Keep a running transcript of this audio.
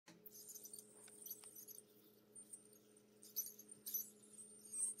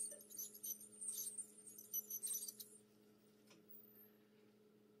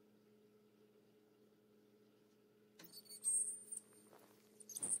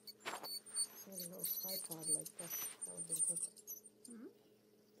a tripod like this. That would have been perfect. Mm-hmm.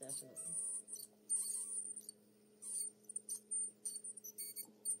 Definitely.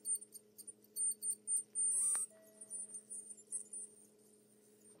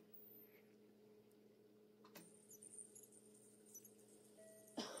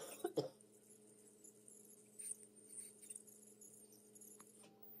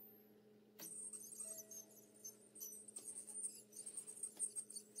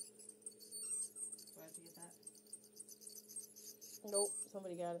 Do I have to get that? Nope,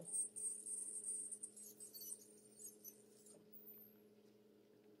 somebody got it.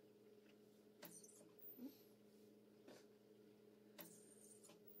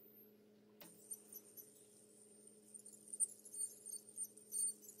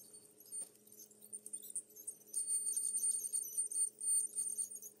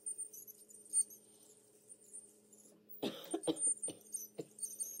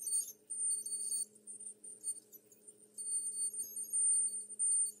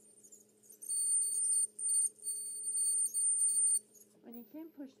 When you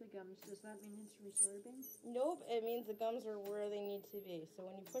can't push the gums, does that mean it's resorbing? Nope, it means the gums are where they need to be. So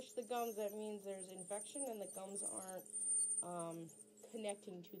when you push the gums, that means there's infection and the gums aren't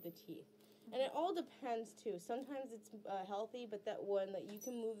connecting to the teeth. And it all depends too. Sometimes it's healthy, but that one that you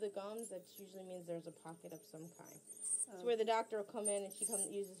can move the gums, that usually means there's a pocket of some kind. Oh. So where the doctor will come in and she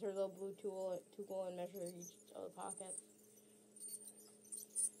uses her little blue tool and measure each of the pockets.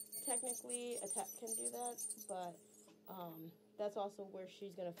 Technically, a tech can do that, but that's also where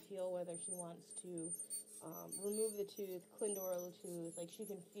she's going to feel whether she wants to remove the tooth, clindor the tooth. Like, she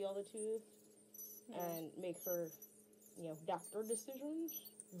can feel the tooth and make her, doctor decisions.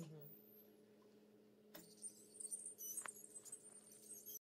 Mm-hmm.